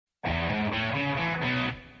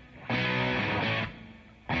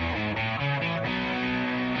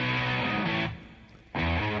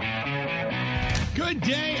Good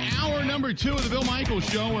day. Hour number 2 of the Bill Michaels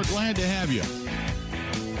Show. We're glad to have you.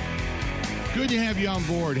 Good to have you on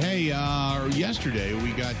board. Hey, yesterday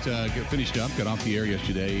we got finished up, got off the air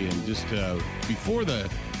yesterday, and just before the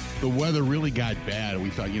weather really got bad, we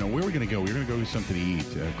thought, where are we going to go? We were going to go get something to eat.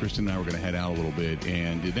 Kristen and I were going to head out a little bit,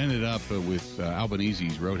 and it ended up with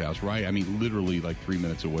Albanese's Roadhouse, right? I mean, literally like 3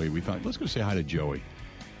 minutes away. We thought, let's go say hi to Joey.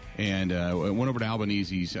 And went over to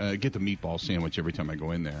Albanese's, get the meatball sandwich every time I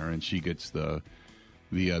go in there, and she gets the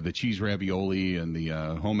cheese ravioli and the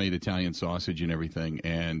homemade Italian sausage and everything.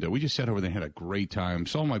 And we just sat over there and had a great time.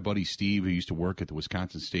 Saw my buddy Steve, who used to work at the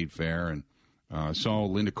Wisconsin State Fair, and saw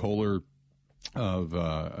Linda Kohler. I've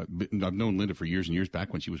known Linda for years and years,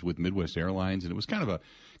 back when she was with Midwest Airlines, and it was kind of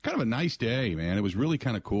a nice day, man. It was really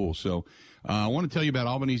kind of cool. So I want to tell you about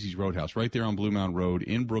Albanese's Roadhouse right there on Blue Mountain Road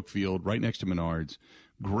in Brookfield, right next to Menards.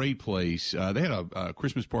 Great place. They had a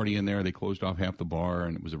Christmas party in there. They closed off half the bar,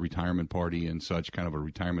 and it was a retirement party and such, kind of a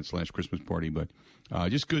retirement/Christmas party. But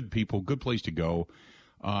just good people, good place to go.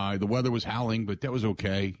 The weather was howling, but that was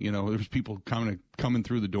okay. There was people coming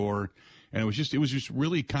through the door, and it was just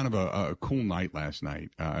really kind of a cool night last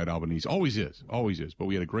night at Albanese. Always is. But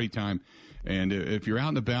we had a great time. And if you're out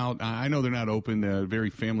and about, I know they're not open.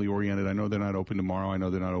 Very family oriented. I know they're not open tomorrow. I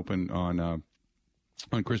know they're not open on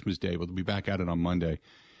Christmas Day, but they'll be back at it on Monday.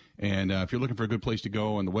 And if you're looking for a good place to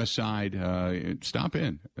go on the west side, stop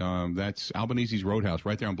in. That's Albanese's Roadhouse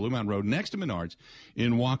right there on Blue Mountain Road, next to Menards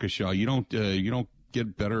in Waukesha. You don't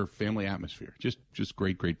get better family atmosphere. Just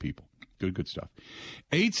great people. Good stuff.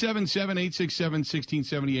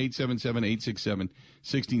 877-867-1670,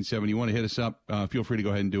 877-867-1670. You want to hit us up, feel free to go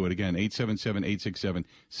ahead and do it. Again,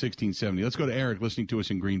 877-867-1670. Let's go to Eric, listening to us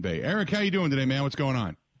in Green Bay. Eric, how you doing today, man? What's going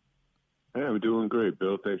on? Hey, I'm doing great,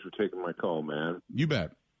 Bill. Thanks for taking my call, man. You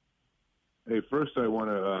bet. Hey, first I want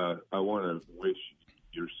to wish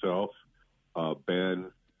yourself, Ben,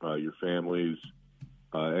 your families,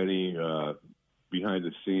 any behind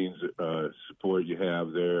the scenes support you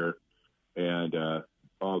have there, and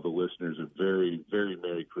all the listeners a very, very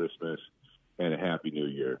Merry Christmas and a Happy New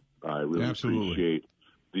Year. I really appreciate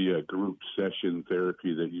the group session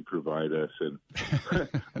therapy that you provide us, and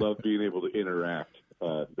love being able to interact.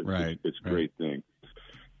 It's a great thing.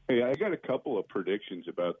 Hey, I got a couple of predictions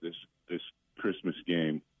about this Christmas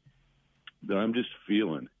game that I'm just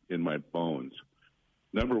feeling in my bones.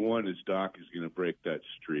 Number one is Doc is going to break that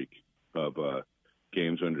streak of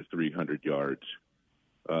games under 300 yards.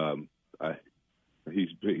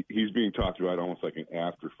 He's being talked about almost like an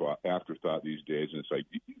afterthought these days, and it's like,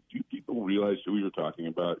 do people realize who you're talking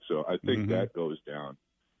about? So I think that goes down.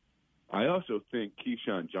 I also think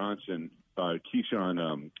Keyshawn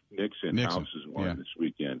Nixon houses one this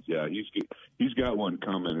weekend. Yeah, he's got one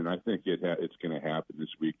coming, and I think it's going to happen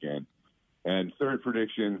this weekend. And third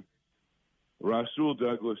prediction, Rasul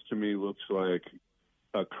Douglas to me looks like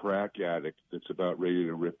a crack addict that's about ready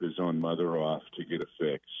to rip his own mother off to get a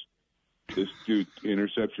fix. This dude,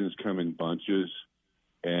 interceptions come in bunches,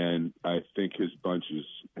 and I think his bunches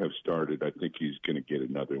have started. I think he's going to get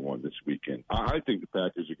another one this weekend. I think the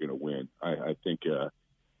Packers are going to win. I think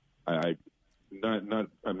I'm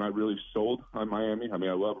not really sold on Miami. I mean,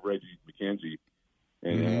 I love Reggie McKenzie,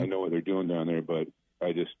 and I know what they're doing down there, but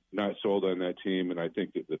I just not sold on that team, and I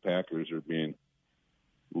think that the Packers are being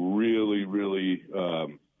really, really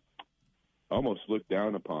almost looked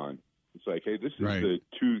down upon. It's like, hey, this is the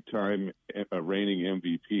two-time reigning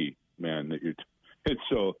MVP, man. And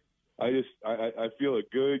so I feel a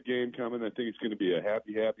good game coming. I think it's going to be a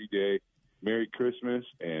happy, happy day. Merry Christmas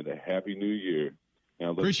and a Happy New Year.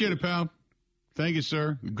 Now, appreciate it, pal. Thank you,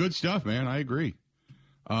 sir. Good stuff, man. I agree.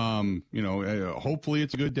 Hopefully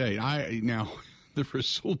it's a good day. Now, the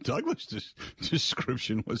Rasul Douglas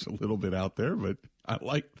description was a little bit out there, but I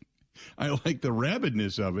like the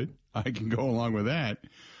rabidness of it. I can go along with that.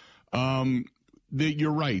 That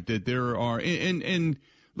you're right that there are, and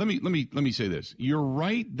let me say this. You're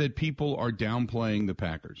right that people are downplaying the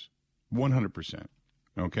Packers, 100%.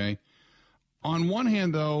 Okay. On one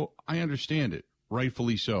hand, though, I understand it,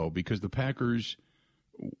 rightfully so, because the Packers,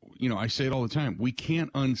 I say it all the time, we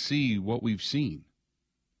can't unsee what we've seen.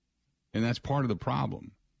 And that's part of the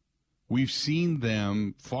problem. We've seen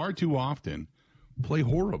them far too often play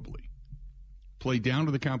horribly, play down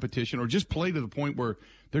to the competition, or just play to the point where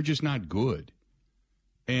they're just not good.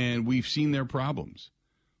 And we've seen their problems.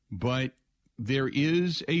 But there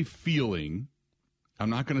is a feeling, I'm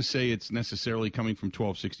not going to say it's necessarily coming from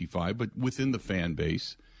 1265, but within the fan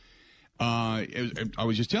base. I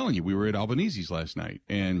was just telling you, we were at Albanese's last night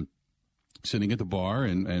and sitting at the bar,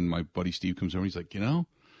 and my buddy Steve comes over. He's like,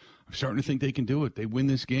 I'm starting to think they can do it. They win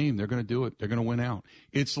this game. They're going to do it. They're going to win out.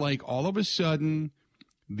 It's like all of a sudden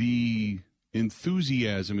the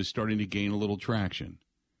enthusiasm is starting to gain a little traction.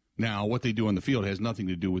 Now, what they do on the field has nothing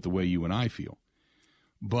to do with the way you and I feel.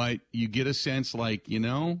 But you get a sense like,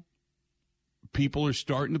 people are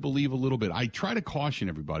starting to believe a little bit. I try to caution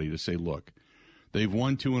everybody to say, look, they've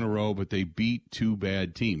won 2 in a row, but they beat 2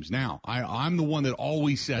 bad teams. Now, I'm the one that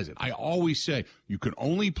always says it. I always say, you can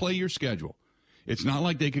only play your schedule. It's not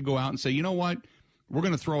like they could go out and say, you know what, we're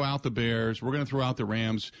going to throw out the Bears, we're going to throw out the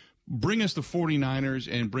Rams, bring us the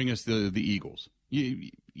 49ers, and bring us the Eagles.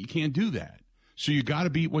 You can't do that. So you got to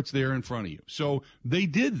beat what's there in front of you. So they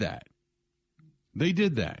did that.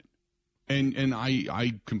 And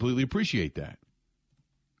I completely appreciate that.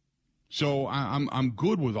 So I'm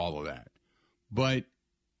good with all of that. But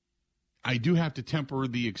I do have to temper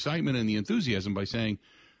the excitement and the enthusiasm by saying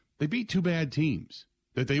they beat 2 bad teams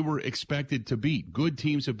that they were expected to beat. Good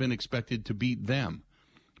teams have been expected to beat them.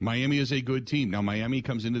 Miami is a good team. Now, Miami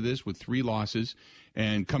comes into this with 3 losses,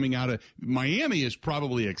 and coming out of Miami is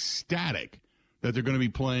probably ecstatic that they're going to be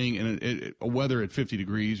playing in a weather at 50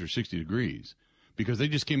 degrees or 60 degrees, because they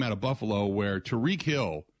just came out of Buffalo where Tyreek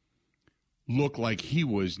Hill looked like he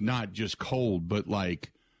was not just cold, but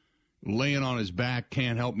like laying on his back,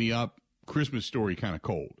 can't help me up, Christmas Story kind of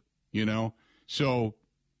cold, So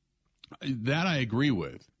that I agree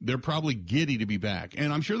with. They're probably giddy to be back.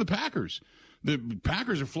 And I'm sure the Packers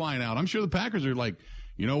are flying out. I'm sure the Packers are like,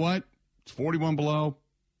 you know what? It's 41 below.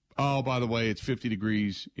 Oh, by the way, it's 50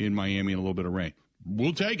 degrees in Miami and a little bit of rain.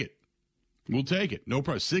 We'll take it. No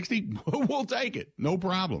problem. 60? We'll take it. No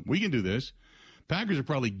problem. We can do this. Packers are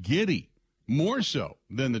probably giddy, more so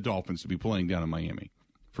than the Dolphins, to be playing down in Miami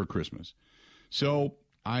for Christmas. So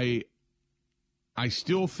I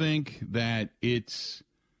still think that it's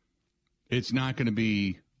not going to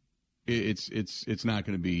be it's not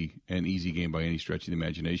going to be an easy game by any stretch of the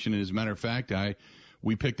imagination. And as a matter of fact,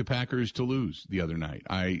 we picked the Packers to lose the other night.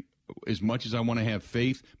 As much as I want to have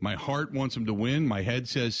faith, my heart wants them to win. My head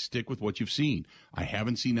says stick with what you've seen. I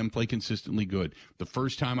haven't seen them play consistently good. The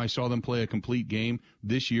first time I saw them play a complete game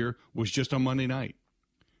this year was just on Monday night.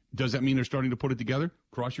 Does that mean they're starting to put it together?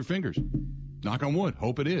 Cross your fingers. Knock on wood.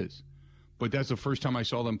 Hope it is. But that's the first time I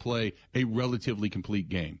saw them play a relatively complete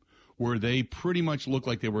game, where they pretty much looked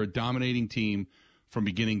like they were a dominating team from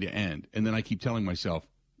beginning to end. And then I keep telling myself,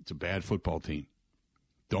 it's a bad football team.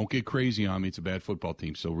 Don't get crazy on me. It's a bad football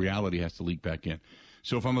team. So reality has to leak back in.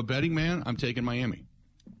 So if I'm a betting man, I'm taking Miami.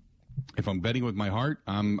 If I'm betting with my heart,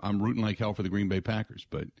 I'm rooting like hell for the Green Bay Packers.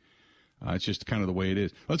 But it's just kind of the way it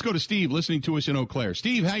is. Let's go to Steve, listening to us in Eau Claire.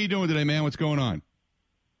 Steve, how you doing today, man? What's going on?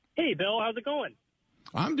 Hey, Bill. How's it going?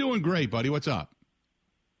 I'm doing great, buddy. What's up?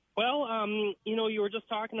 Well, you were just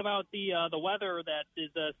talking about the weather that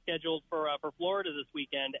is scheduled for Florida this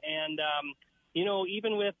weekend, and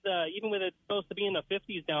even with it supposed to be in the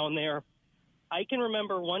 50s down there, I can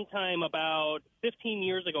remember one time about 15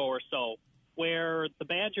 years ago or so where the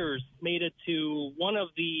Badgers made it to one of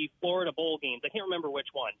the Florida bowl games. I can't remember which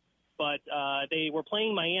one, but they were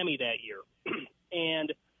playing Miami that year,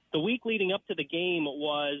 and the week leading up to the game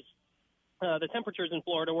was the temperatures in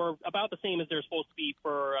Florida were about the same as they're supposed to be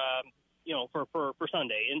for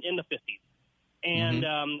Sunday in the 50s. And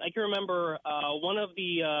I can remember one of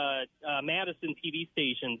the Madison TV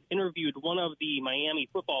stations interviewed one of the Miami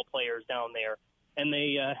football players down there, and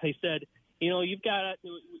they said, you've got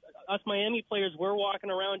us Miami players, we're walking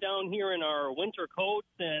around down here in our winter coats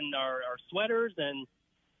and our sweaters, and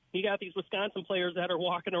you got these Wisconsin players that are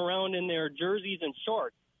walking around in their jerseys and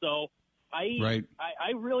shorts. So I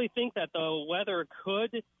really think that the weather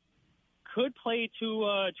could play to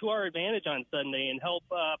our advantage on Sunday and help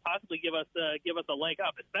possibly give us a leg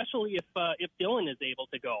up, especially if Dylan is able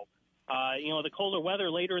to go. The colder weather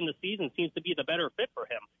later in the season seems to be the better fit for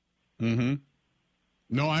him. Mm-hmm.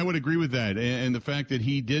 No, I would agree with that, and the fact that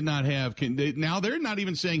he did not have now they're not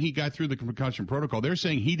even saying he got through the concussion protocol. They're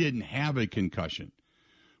saying he didn't have a concussion,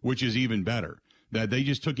 which is even better. That they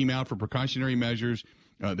just took him out for precautionary measures.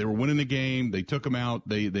 They were winning the game. They took him out.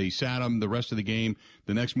 They sat him the rest of the game.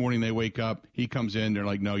 The next morning they wake up. He comes in. They're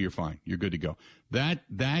like, no, you're fine. You're good to go. That's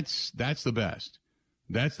the best.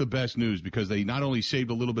 That's the best news, because they not only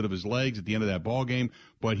saved a little bit of his legs at the end of that ball game,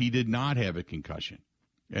 but he did not have a concussion.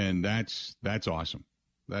 And that's awesome.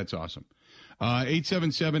 That's awesome.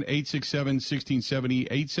 877-867-1670,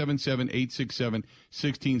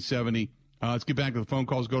 877-867-1670. Let's get back to the phone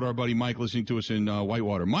calls. Go to our buddy Mike, listening to us in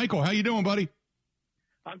Whitewater. Michael, how you doing, buddy?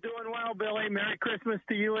 I'm doing well, Billy. Merry Christmas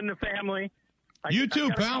to you and the family. You too, I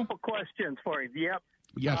got pal. A couple questions for you. Yep.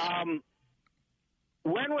 Yes.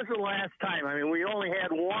 When was the last time? I mean, we only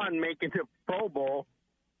had one make it to Pro Bowl.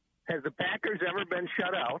 Has the Packers ever been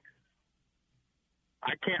shut out?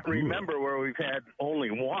 I can't remember where we've had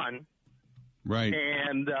only one. Right.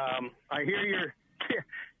 And I hear your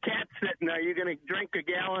cat sitting. Are you going to drink a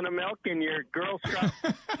gallon of milk in your Girl Scout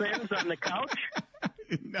things on the couch?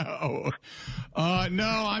 No,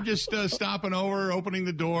 I'm just stopping over, opening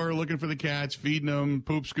the door, looking for the cats, feeding them,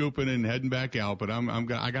 poop scooping, and heading back out. But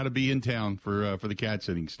I got to be in town for the cat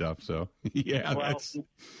sitting stuff. So yeah, that's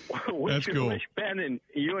cool. Wish Ben and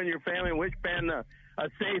you and your family wish Ben a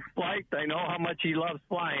safe flight. I know how much he loves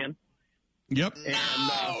flying. Yep. And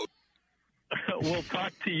we'll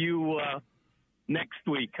talk to you next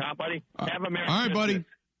week, huh, buddy? Have a Merry Christmas. All right, buddy.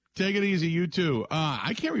 Take it easy, you too.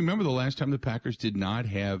 I can't remember the last time the Packers did not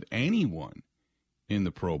have anyone in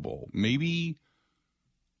the Pro Bowl. Maybe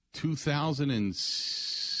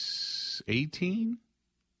 2018?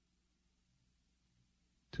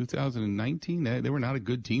 2019? They were not a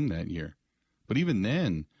good team that year. But even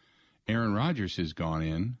then, Aaron Rodgers has gone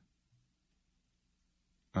in.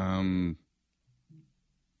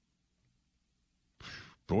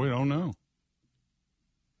 Boy, I don't know.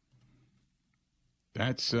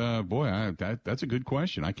 That's that's a good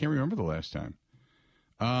question. I can't remember the last time.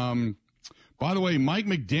 By the way, Mike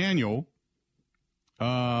McDaniel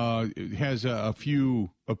has a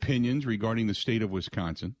few opinions regarding the state of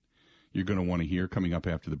Wisconsin. You're going to want to hear coming up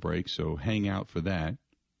after the break, so hang out for that.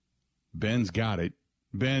 Ben's got it.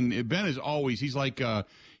 Ben is always, he's like,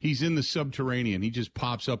 he's in the subterranean. He just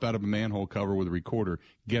pops up out of a manhole cover with a recorder,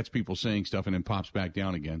 gets people saying stuff, and then pops back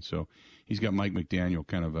down again. So he's got Mike McDaniel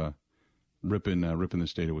kind of ripping the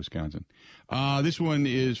state of Wisconsin. This one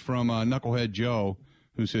is from Knucklehead Joe,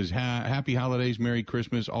 who says, happy holidays, Merry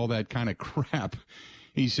Christmas, all that kind of crap.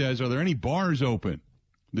 He says, are there any bars open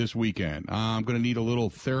this weekend? I'm going to need a little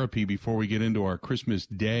therapy before we get into our Christmas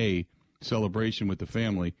Day celebration with the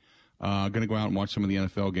family. Going to go out and watch some of the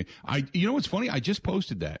NFL game. You know what's funny? I just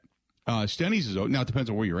posted that. Stenny's is open. Now, it depends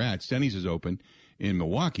on where you're at. Stenny's is open in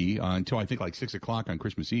Milwaukee until I think like 6 o'clock on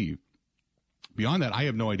Christmas Eve. Beyond that, I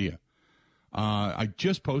have no idea. I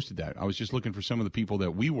just posted that. I was just looking for some of the people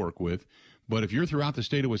that we work with. But if you're throughout the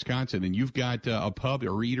state of Wisconsin and you've got a pub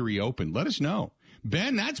or eatery open, let us know.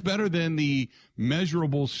 Ben, that's better than the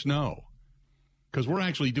measurable snow because we're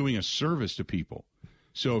actually doing a service to people.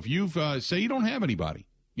 So if you've, say you don't have anybody,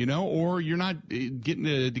 you know, or you're not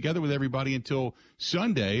getting together with everybody until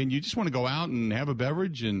Sunday and you just want to go out and have a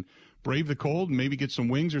beverage and brave the cold and maybe get some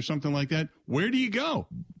wings or something like that, where do you go?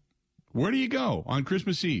 Where do you go on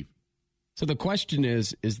Christmas Eve? So the question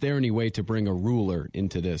is there any way to bring a ruler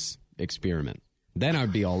into this experiment? Then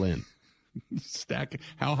I'd be all in.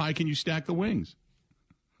 How high can you stack the wings?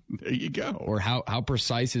 There you go. Or how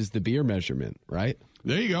precise is the beer measurement, right?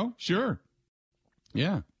 There you go. Sure.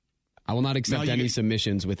 Yeah. I will not accept any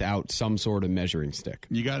submissions without some sort of measuring stick.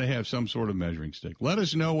 You got to have some sort of measuring stick. Let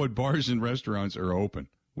us know what bars and restaurants are open.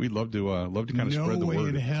 We'd love to kind of spread the word. No way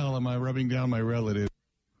in hell am I rubbing down my relative.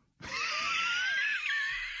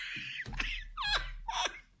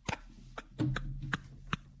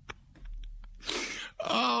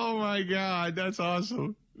 Oh, my God. That's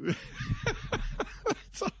awesome.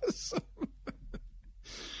 That's awesome.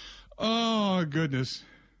 Oh, goodness.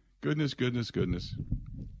 Goodness.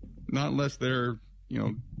 Not unless they're,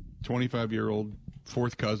 25-year-old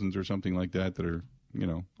fourth cousins or something like that are,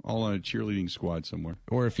 all on a cheerleading squad somewhere.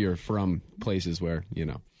 Or if you're from places where,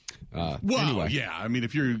 well, anyway. Yeah. I mean,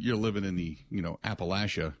 if you're living in the,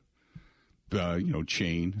 Appalachia,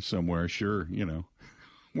 chain somewhere, sure,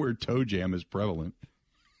 where toe jam is prevalent.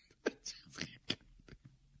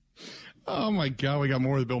 Oh, my God. We got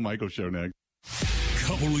more of the Bill Michaels Show next.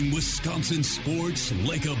 Covering Wisconsin sports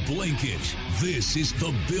like a blanket. This is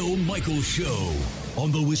the Bill Michaels Show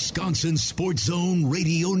on the Wisconsin Sports Zone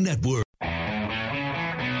Radio Network.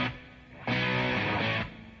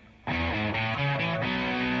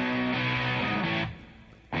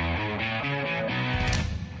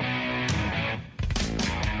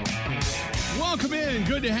 Welcome in.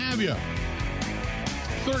 Good to have you.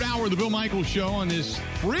 Third hour of the Bill Michaels Show on this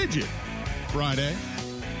frigid Friday.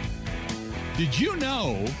 Did you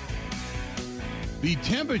know the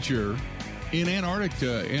temperature in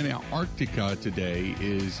Antarctica today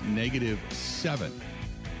is -7?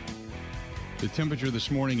 The temperature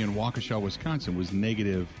this morning in Waukesha, Wisconsin was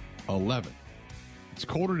 -11. It's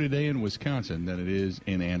colder today in Wisconsin than it is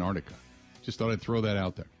in Antarctica. Just thought I'd throw that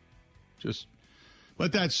out there. Just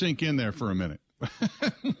let that sink in there for a minute.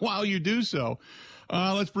 While you do so,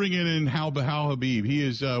 let's bring in Hal Habib. He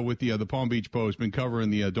is with the Palm Beach Post, been covering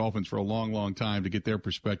the Dolphins for a long, long time to get their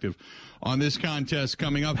perspective on this contest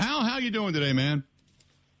coming up. Hal, how you doing today, man?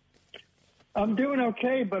 I'm doing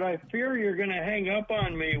okay, but I fear you're going to hang up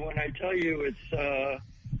on me when I tell you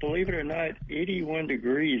believe it or not, 81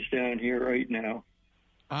 degrees down here right now.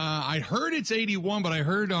 I heard it's 81, but I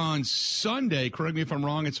heard on Sunday, correct me if I'm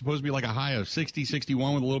wrong, it's supposed to be like a high of 60,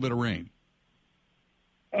 61 with a little bit of rain.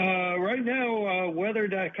 Right now,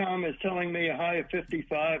 weather.com is telling me a high of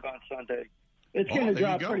 55 on Sunday. It's going to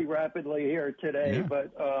drop pretty rapidly here today,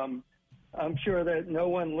 but I'm sure that no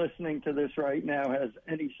one listening to this right now has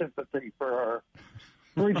any sympathy for our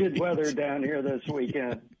frigid weather down here this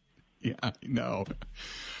weekend. Yeah, I know.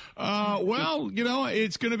 Well,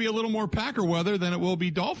 it's going to be a little more Packer weather than it will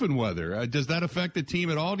be Dolphin weather. Does that affect the team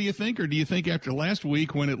at all, do you think? Or do you think after last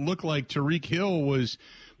week when it looked like Tyreek Hill was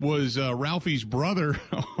Ralphie's brother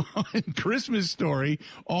on Christmas Story,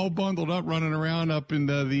 all bundled up, running around up in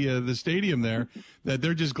the stadium there, that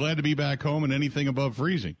they're just glad to be back home and anything above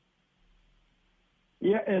freezing?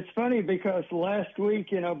 Yeah, it's funny because last week,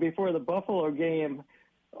 before the Buffalo game,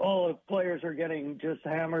 all the players are getting just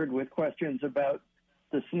hammered with questions about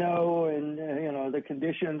the snow and, the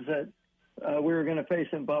conditions that we were going to face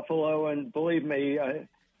in Buffalo. And believe me,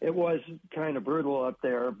 it was kind of brutal up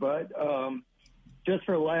there. But just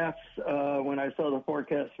for laughs, when I saw the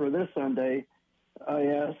forecast for this Sunday, I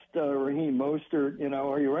asked Raheem Mostert,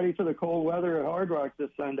 are you ready for the cold weather at Hard Rock this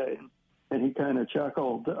Sunday? And he kind of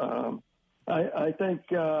chuckled. I think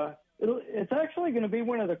it's actually going to be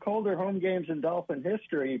one of the colder home games in Dolphin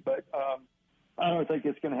history, but I don't think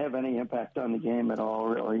it's going to have any impact on the game at all,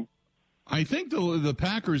 really. I think the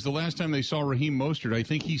Packers, the last time they saw Raheem Mostert, I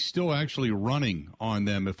think he's still actually running on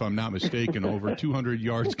them, if I'm not mistaken, over 200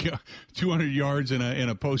 yards in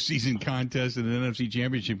a postseason contest in an NFC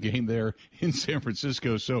Championship game there in San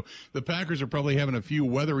Francisco. So the Packers are probably having a few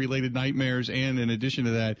weather-related nightmares, and in addition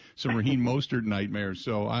to that, some Raheem Mostert nightmares.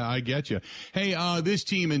 So I get you. Hey, this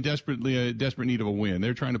team in desperate need of a win.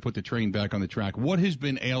 They're trying to put the train back on the track. What has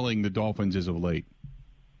been ailing the Dolphins as of late?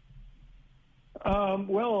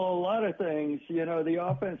 Well, a lot of things. The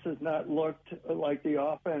offense has not looked like the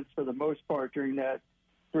offense for the most part during that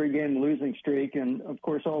 3-game losing streak. And, of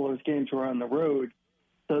course, all those games were on the road.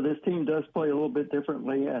 So this team does play a little bit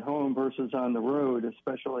differently at home versus on the road,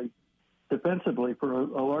 especially defensively. For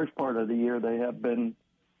a large part of the year, they have been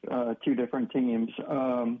two different teams.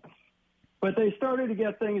 But they started to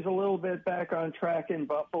get things a little bit back on track in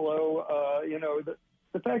Buffalo.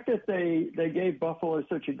 The fact that they gave Buffalo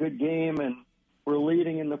such a good game and were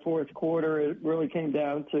leading in the fourth quarter, it really came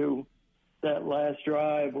down to that last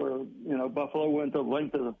drive where, Buffalo went the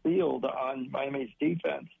length of the field on Miami's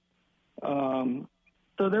defense. So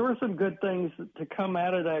there were some good things to come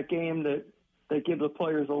out of that game that give the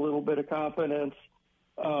players a little bit of confidence.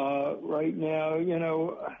 Right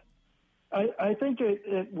now, I think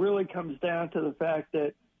it really comes down to the fact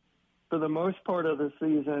that for the most part of the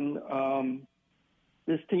season,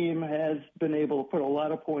 this team has been able to put a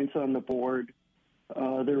lot of points on the board.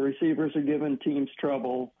 Their receivers are giving teams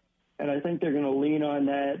trouble, and I think they're going to lean on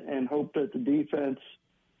that and hope that the defense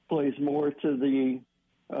plays more to the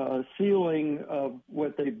ceiling of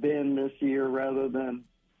what they've been this year rather than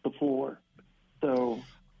the floor. So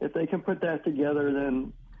if they can put that together,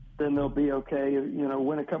 then they'll be okay.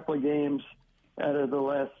 Win a couple of games out of the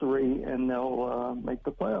last 3, and they'll make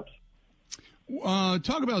the playoffs.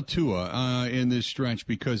 Talk about Tua in this stretch,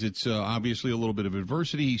 because it's obviously a little bit of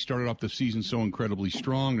adversity. He started off the season so incredibly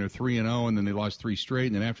strong. They're 3-0, and then they lost 3 straight.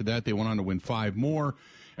 And then after that, they went on to win 5 more.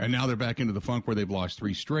 And now they're back into the funk where they've lost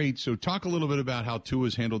 3 straight. So talk a little bit about how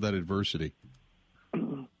Tua's handled that adversity.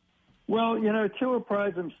 Well, Tua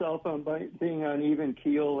prides himself on being on even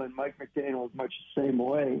keel, and Mike McDaniel is much the same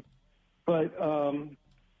way. But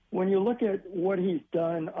when you look at what he's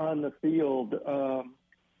done on the field,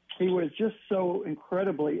 he was just so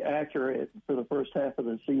incredibly accurate for the first half of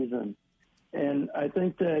the season. And I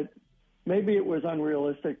think that maybe it was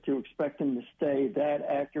unrealistic to expect him to stay that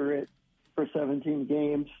accurate for 17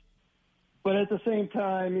 games. But at the same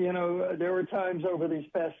time, there were times over these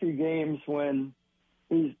past few games when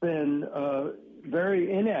he's been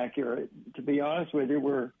very inaccurate, to be honest with you,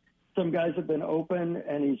 where some guys have been open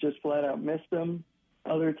and he's just flat out missed them.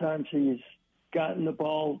 Other times he's gotten the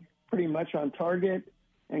ball pretty much on target,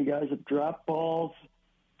 and guys have dropped balls.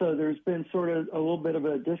 So there's been sort of a little bit of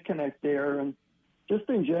a disconnect there. And just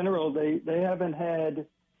in general, they haven't had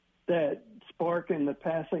that spark in the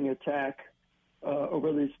passing attack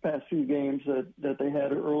over these past few games that they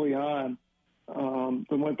had early on.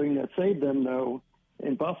 The one thing that saved them, though,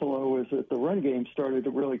 in Buffalo is that the run game started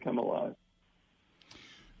to really come alive.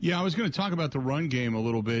 Yeah, I was going to talk about the run game a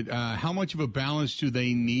little bit. How much of a balance do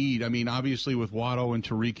they need? I mean, obviously with Waddle and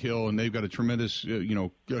Tyreek Hill, and they've got a tremendous,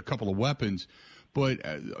 a couple of weapons. But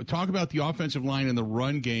talk about the offensive line and the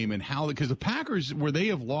run game and how, because the Packers, where they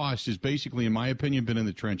have lost, is basically, in my opinion, been in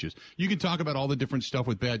the trenches. You can talk about all the different stuff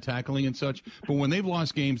with bad tackling and such, but when they've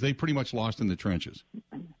lost games, they pretty much lost in the trenches.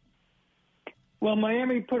 Well,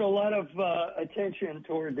 Miami put a lot of attention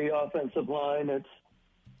toward the offensive line. It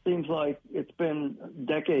seems like it's been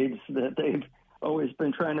decades that they've always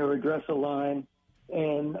been trying to address a line.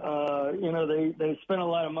 And, they spent a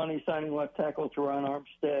lot of money signing left tackle Teron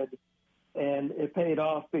Armstead. And it paid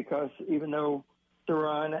off because even though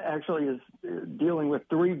Teron actually is dealing with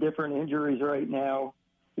 3 different injuries right now,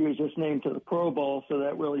 he was just named to the Pro Bowl. So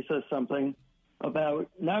that really says something about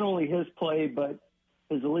not only his play, but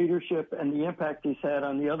his leadership and the impact he's had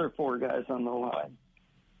on the other 4 guys on the line.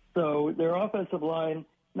 So their offensive line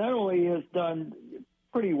not only has done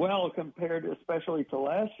pretty well compared especially to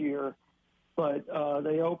last year, but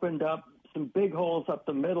they opened up some big holes up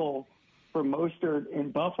the middle for Mostert in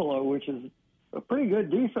Buffalo, which is a pretty good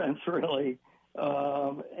defense, really.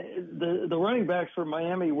 The running backs for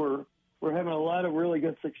Miami were having a lot of really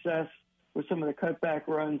good success with some of the cutback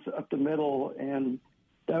runs up the middle, and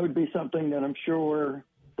that would be something that I'm sure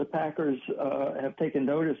the Packers have taken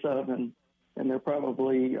notice of, and they're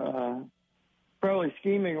probably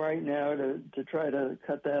scheming right now to try to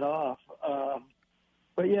cut that off.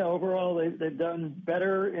 But yeah, overall they've done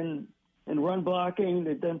better in run blocking.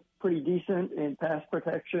 They've done pretty decent in pass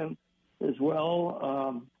protection as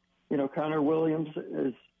well. Connor Williams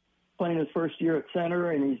is playing his first year at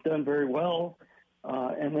center, and he's done very well.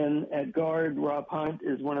 And then at guard, Rob Hunt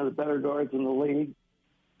is one of the better guards in the league.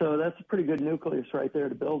 So that's a pretty good nucleus right there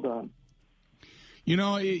to build on.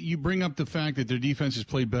 You bring up the fact that their defense has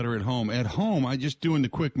played better at home. At home, I just doing the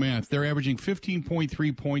quick math, they're averaging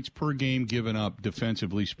 15.3 points per game given up,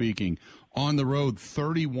 defensively speaking. On the road,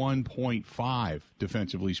 31.5,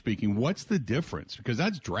 defensively speaking. What's the difference? Because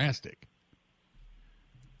that's drastic.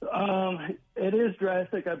 It is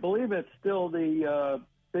drastic. I believe it's still the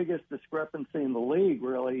biggest discrepancy in the league,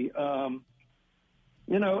 really. One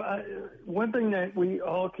thing that we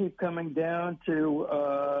all keep coming down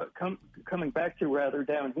to, coming back to rather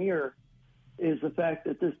down here, is the fact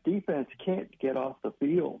that this defense can't get off the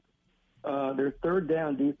field. Their third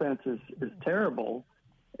down defense is terrible.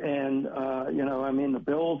 And, the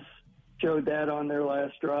Bills showed that on their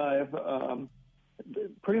last drive.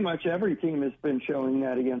 Pretty much every team has been showing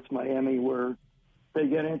that against Miami, where they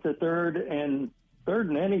get into third and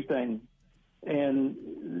anything.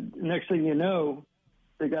 And next thing you know,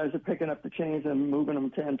 the guys are picking up the chains and moving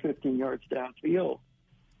them 10, 15 yards downfield.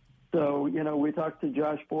 So, we talked to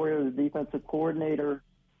Josh Boyer, the defensive coordinator,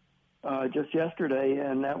 just yesterday,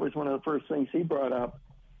 and that was one of the first things he brought up,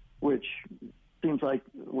 which seems like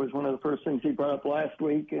was one of the first things he brought up last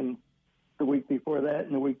week and the week before that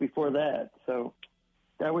and the week before that. So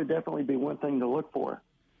that would definitely be one thing to look for.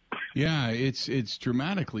 Yeah, it's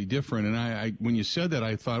dramatically different. And I when you said that,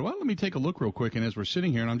 I thought, well, let me take a look real quick. And as we're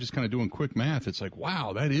sitting here and I'm just kind of doing quick math, it's like,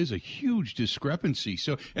 wow, that is a huge discrepancy.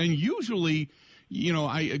 So, and usually,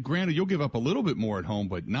 granted, you'll give up a little bit more at home,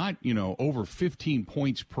 but not, over 15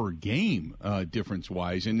 points per game,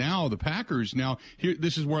 difference-wise. And now the Packers, here,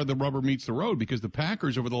 this is where the rubber meets the road, because the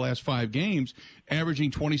Packers over the last 5 games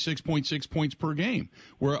averaging 26.6 points per game,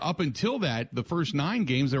 where up until that, the first 9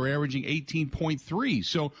 games, they were averaging 18.3.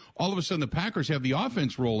 So all of a sudden the Packers have the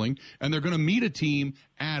offense rolling, and they're going to meet a team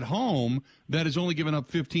at home that has only given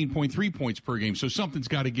up 15.3 points per game. So something's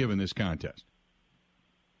got to give in this contest.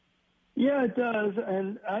 Yeah, it does.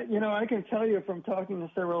 And, I can tell you from talking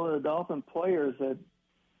to several of the Dolphin players that,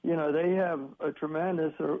 they have a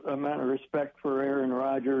tremendous amount of respect for Aaron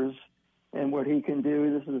Rodgers and what he can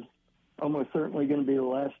do. This is almost certainly going to be the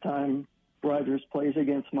last time Rodgers plays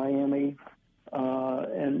against Miami.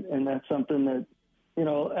 And that's something that,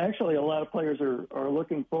 actually a lot of players are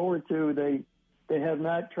looking forward to. They have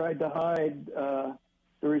not tried to hide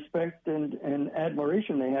the respect and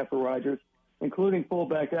admiration they have for Rodgers, including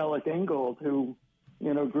fullback Alec Ingold, who,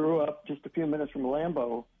 grew up just a few minutes from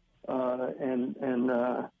Lambeau.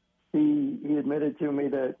 He admitted to me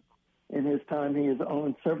that in his time he has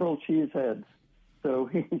owned several cheeseheads. So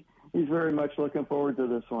he's very much looking forward to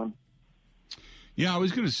this one. Yeah, I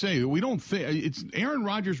was going to say, we don't think Aaron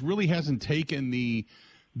Rodgers really hasn't taken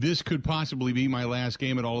this could possibly be my last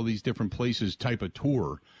game at all of these different places type of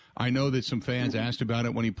tour. I know that some fans asked about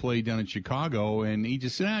it when he played down in Chicago, and he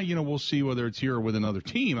just said, we'll see whether it's here or with another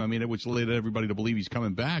team. I mean, which led everybody to believe he's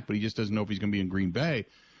coming back, but he just doesn't know if he's going to be in Green Bay.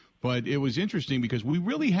 But it was interesting because we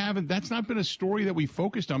really haven't – that's not been a story that we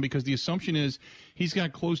focused on, because the assumption is he's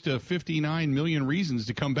got close to 59 million reasons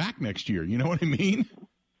to come back next year. You know what I mean?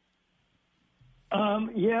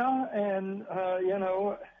 Yeah, and,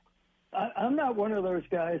 I'm not one of those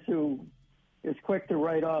guys who is quick to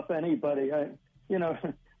write off anybody.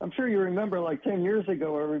 I'm sure you remember like 10 years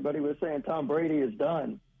ago, everybody was saying Tom Brady is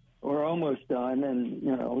done or almost done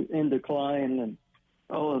and, in decline and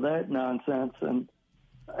all of that nonsense. And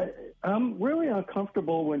I'm really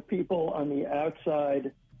uncomfortable when people on the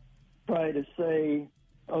outside try to say,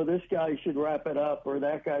 oh, this guy should wrap it up or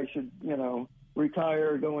that guy should,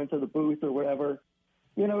 retire, go into the booth or whatever.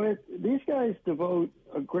 These guys devote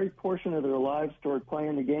a great portion of their lives toward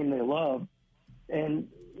playing the game they love. And,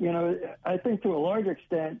 I think to a large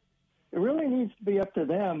extent, it really needs to be up to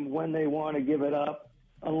them when they want to give it up,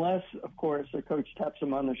 unless, of course, the coach taps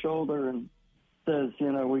them on the shoulder and says,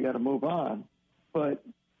 we got to move on. But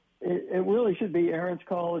it really should be Aaron's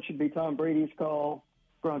call. It should be Tom Brady's call,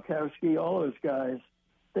 Gronkowski, all those guys.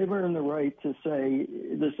 They've earned the right to say,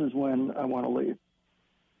 this is when I want to leave.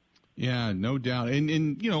 Yeah, no doubt.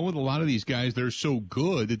 And with a lot of these guys, they're so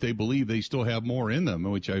good that they believe they still have more in them,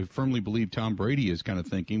 which I firmly believe Tom Brady is kind of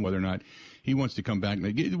thinking whether or not he wants to come back.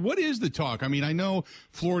 What is the talk? I mean, I know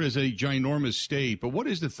Florida is a ginormous state, but what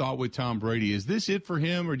is the thought with Tom Brady? Is this it for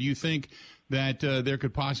him, or do you think that there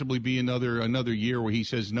could possibly be another year where he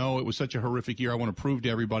says, no, it was such a horrific year, I want to prove to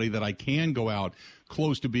everybody that I can go out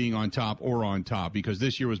close to being on top because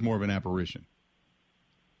this year was more of an apparition?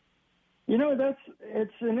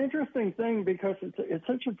 It's an interesting thing because it's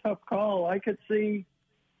such a tough call. I could see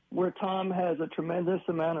where Tom has a tremendous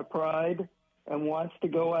amount of pride and wants to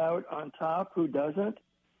go out on top. Who doesn't?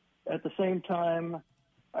 At the same time,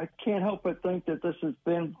 I can't help but think that this has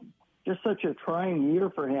been just such a trying year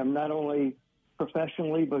for him, not only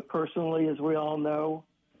professionally but personally, as we all know.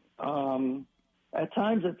 At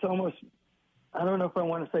times it's almost, I don't know if I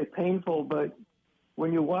want to say painful, but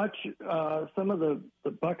when you watch some of the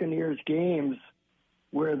Buccaneers games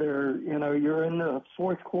where they're, you're in the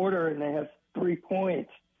fourth quarter and they have 3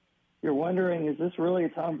 points, you're wondering, is this really a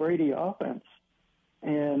Tom Brady offense?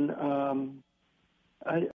 And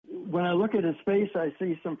when I look at his face, I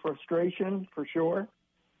see some frustration for sure.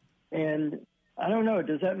 And I don't know,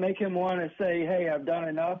 does that make him want to say, hey, I've done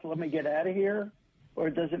enough, let me get out of here? Or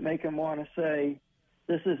does it make him want to say,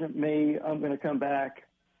 this isn't me, I'm going to come back,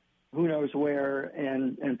 who knows where,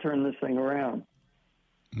 and turn this thing around?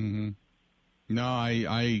 Mm-hmm. No,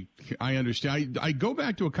 I understand. I go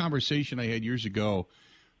back to a conversation I had years ago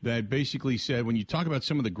that basically said when you talk about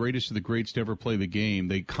some of the greatest of the greats to ever play the game,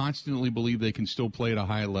 they constantly believe they can still play at a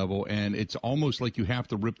high level, and it's almost like you have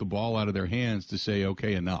to rip the ball out of their hands to say,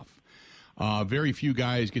 okay, enough. Very few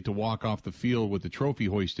guys get to walk off the field with the trophy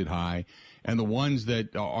hoisted high, and the ones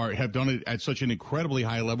that have done it at such an incredibly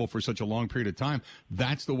high level for such a long period of time,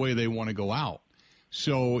 that's the way they want to go out.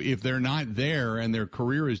 So if they're not there and their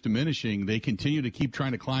career is diminishing, they continue to keep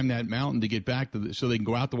trying to climb that mountain to get back to so they can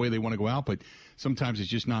go out the way they want to go out. But sometimes it's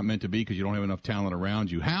just not meant to be because you don't have enough talent around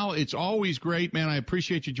you. Hal, it's always great, man. I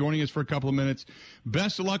appreciate you joining us for a couple of minutes.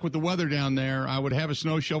 Best of luck with the weather down there. I would have a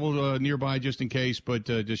snow shovel nearby just in case, but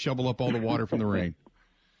just shovel up all the water from the rain.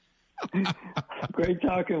 Great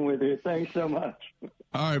talking with you. Thanks so much.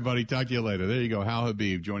 All right, buddy. Talk to you later. There you go. Hal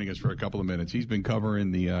Habib joining us for a couple of minutes. He's been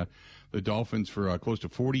covering the Dolphins for close to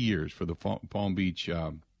 40 years for the Palm Beach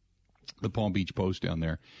Post down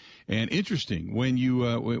there. And interesting when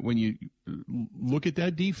you look at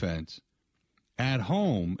that defense at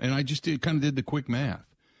home, and I just did the quick math.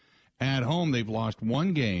 At home, they've lost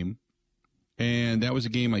one game, and that was a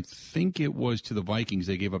game, I think it was to the Vikings.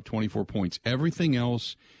 They gave up 24 points. Everything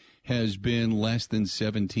else has been less than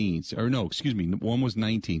 17. Or no, excuse me, one was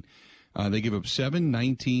 19. They gave up 7,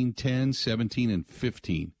 19, 10, 17, and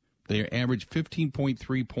 15. They average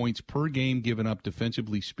 15.3 points per game given up,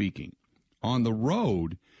 defensively speaking. On the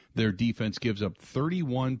road, their defense gives up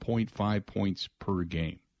 31.5 points per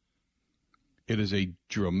game. It is a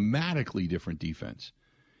dramatically different defense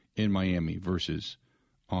in Miami versus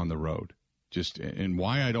on the road. And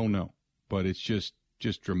why, I don't know, but it's just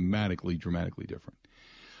dramatically different.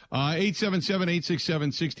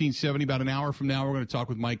 877-867-1670. About an hour from now, we're going to talk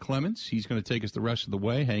with Mike Clemens. He's going to take us the rest of the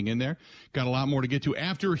way. Hang in there. Got a lot more to get to.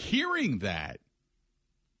 After hearing that,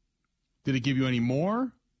 did it give you any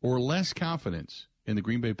more or less confidence in the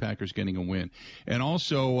Green Bay Packers getting a win? And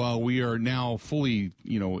also, we are now fully,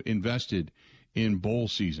 invested in bowl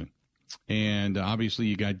season. And obviously,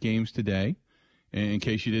 you got games today. And in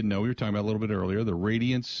case you didn't know, we were talking about a little bit earlier, the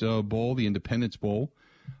Radiance Bowl, the Independence Bowl.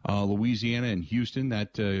 Louisiana and Houston,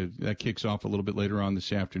 that kicks off a little bit later on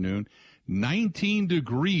this afternoon. 19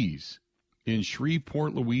 degrees in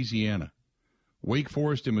Shreveport, Louisiana. Wake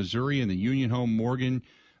Forest in Missouri and the Union Home Mortgage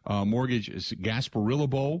Gasparilla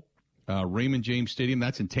Bowl, Raymond James Stadium.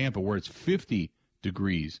 That's in Tampa, where it's 50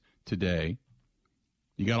 degrees today.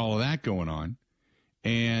 You got all of that going on.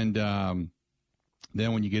 And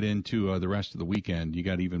then when you get into the rest of the weekend, you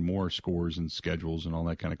got even more scores and schedules and all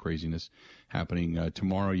that kind of craziness happening.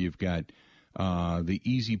 Tomorrow you've got the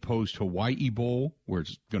Easy Post Hawaii Bowl, where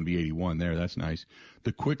it's going to be 81 there. That's nice.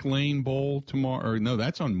 The Quick Lane Bowl tomorrow. Or no,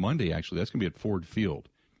 that's on Monday, actually. That's going to be at Ford Field.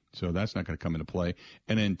 So that's not going to come into play.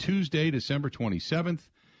 And then Tuesday, December 27th,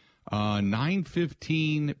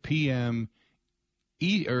 9:15 p.m.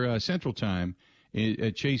 Central Time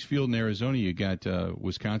at Chase Field in Arizona, you got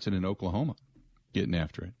Wisconsin and Oklahoma getting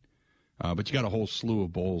after it. But you got a whole slew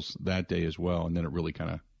of bowls that day as well, and then it really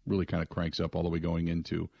kind of cranks up all the way going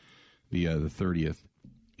into the 30th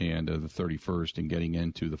and the 31st and getting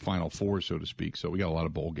into the Final Four, so to speak. So we got a lot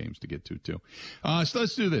of bowl games to get to, too. So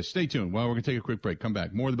let's do this. Stay tuned. Well, we're going to take a quick break. Come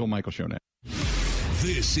back. More of the Bill Michaels Show now.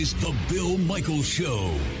 This is the Bill Michaels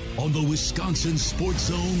Show on the Wisconsin Sports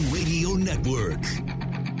Zone Radio Network.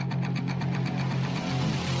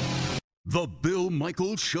 The Bill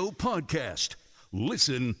Michaels Show podcast.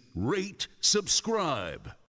 Listen, rate, subscribe.